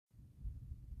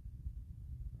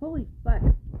Holy fuck.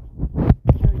 I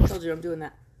already told you I'm doing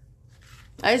that.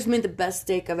 I just made the best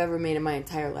steak I've ever made in my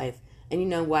entire life. And you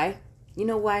know why? You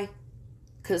know why?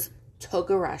 Because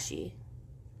Togarashi.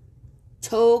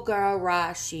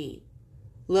 Togarashi.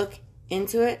 Look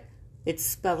into it. It's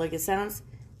spelled like it sounds.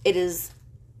 It is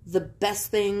the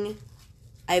best thing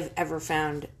I've ever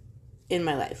found in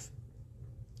my life.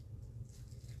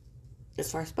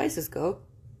 As far as spices go.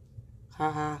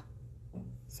 Haha.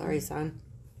 Sorry, son.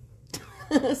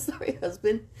 Sorry,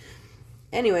 husband.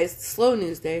 Anyways, slow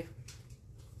news day.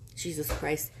 Jesus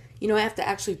Christ. You know, I have to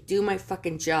actually do my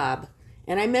fucking job.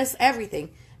 And I miss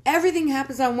everything. Everything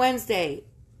happens on Wednesday.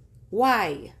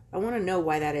 Why? I want to know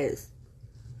why that is.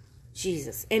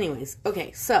 Jesus. Anyways,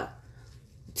 okay, so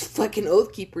fucking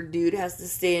Oathkeeper dude has to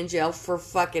stay in jail for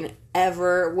fucking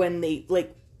ever when they,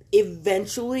 like,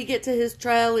 eventually get to his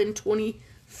trial in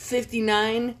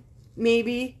 2059,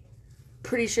 maybe.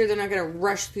 Pretty sure they're not going to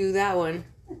rush through that one.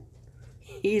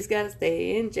 He's got to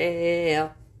stay in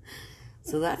jail.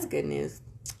 So that's good news.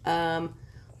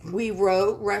 We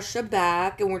wrote Russia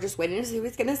back, and we're just waiting to see what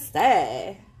he's going to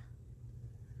say.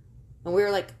 And we were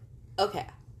like, okay,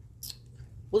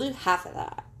 we'll do half of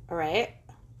that, all right?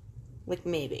 Like,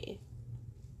 maybe.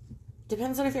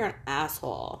 Depends on if you're an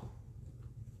asshole.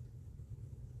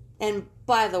 And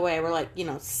by the way, we're like, you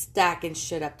know, stacking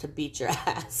shit up to beat your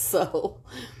ass, so.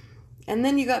 And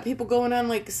then you got people going on,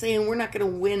 like, saying we're not going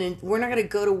to win and we're not going to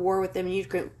go to war with them. And you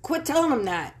quit telling them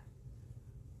that.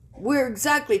 We're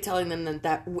exactly telling them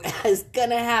that is going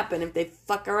to happen if they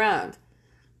fuck around.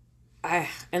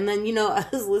 And then, you know, I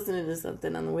was listening to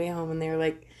something on the way home and they were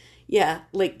like, yeah,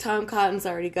 like Tom Cotton's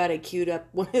already got it queued up.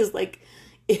 One is like,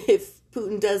 if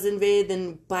Putin does invade,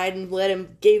 then Biden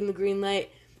gave him the green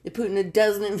light. If Putin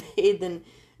doesn't invade, then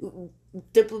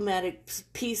diplomatic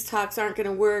peace talks aren't going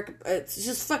to work. It's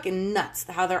just fucking nuts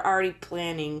how they're already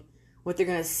planning what they're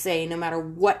going to say no matter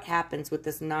what happens with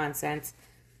this nonsense.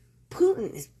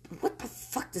 Putin is, what the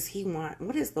fuck does he want?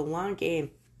 What is the long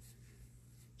game?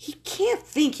 He can't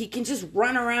think he can just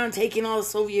run around taking all the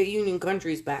Soviet Union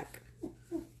countries back.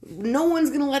 No one's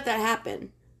going to let that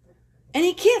happen. And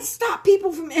he can't stop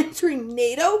people from entering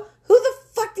NATO. Who the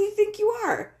fuck do you think you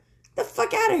are? Get the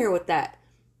fuck out of here with that.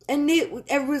 And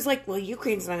everyone's like, well,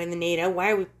 Ukraine's not in the NATO.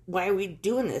 Why are we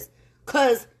doing this?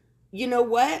 Because, you know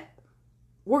what?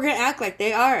 We're going to act like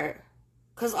they are.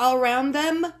 Because all around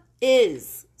them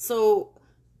is. So,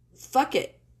 fuck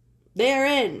it. They're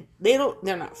in. They're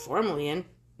not formally in.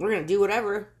 We're going to do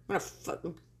whatever. We're going to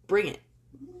fucking bring it.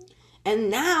 And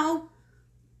now,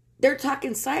 they're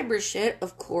talking cyber shit,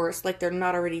 of course, like they're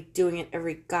not already doing it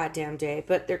every goddamn day.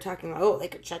 But they're talking about, oh, they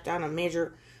could shut down a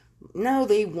major. No,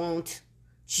 they won't.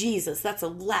 Jesus, that's the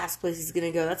last place he's going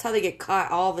to go. That's how they get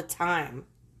caught all the time.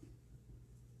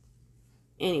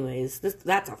 Anyways,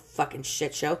 that's a fucking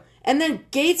shit show. And then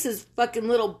Gates' fucking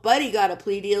little buddy got a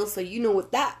plea deal, so you know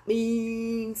what that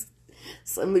means.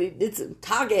 Somebody did some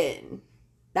talking.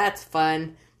 That's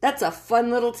fun. That's a fun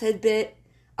little tidbit.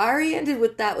 Ari ended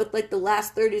with that with like the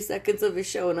last 30 seconds of his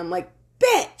show, and I'm like,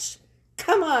 bitch!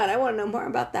 Come on, I want to know more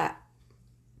about that.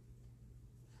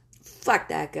 Fuck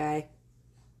that guy.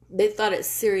 They thought it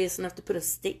serious enough to put a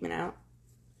statement out.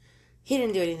 He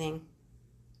didn't do anything.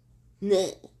 Nah.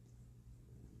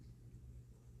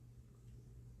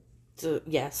 So,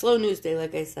 yeah, slow news day,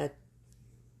 like I said.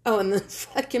 Oh, and the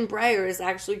fucking Breyer is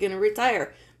actually going to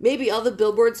retire. Maybe all the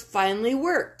billboards finally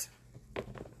worked.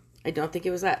 I don't think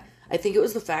it was that. I think it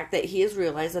was the fact that he has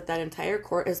realized that entire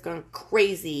court has gone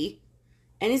crazy,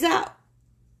 and he's out.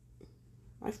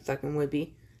 I fucking would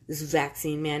be. This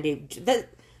vaccine mandate.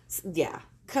 Yeah,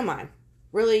 come on.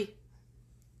 Really?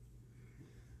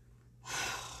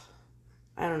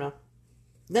 I don't know.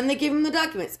 Then they gave him the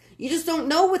documents. You just don't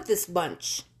know with this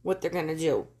bunch what they're going to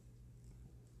do.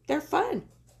 They're fun.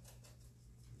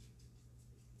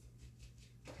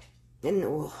 And,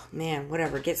 oh, man,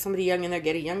 whatever. Get somebody young in there.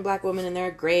 Get a young black woman in there.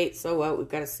 Great. So what? We've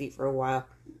got a seat for a while.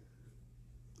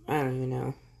 I don't even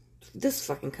know. This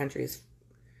fucking country is...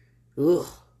 Ugh.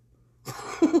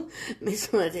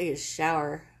 Makes me want to take a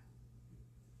shower.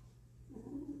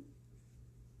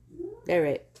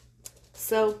 Alright.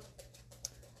 So,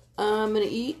 I'm going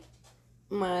to eat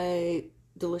my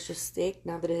delicious steak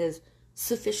now that it has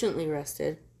sufficiently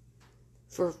rested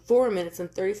for 4 minutes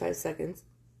and 35 seconds.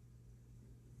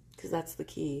 Because that's the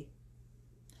key.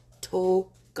 Togarashi.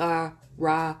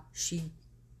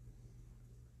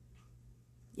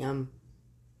 Yum.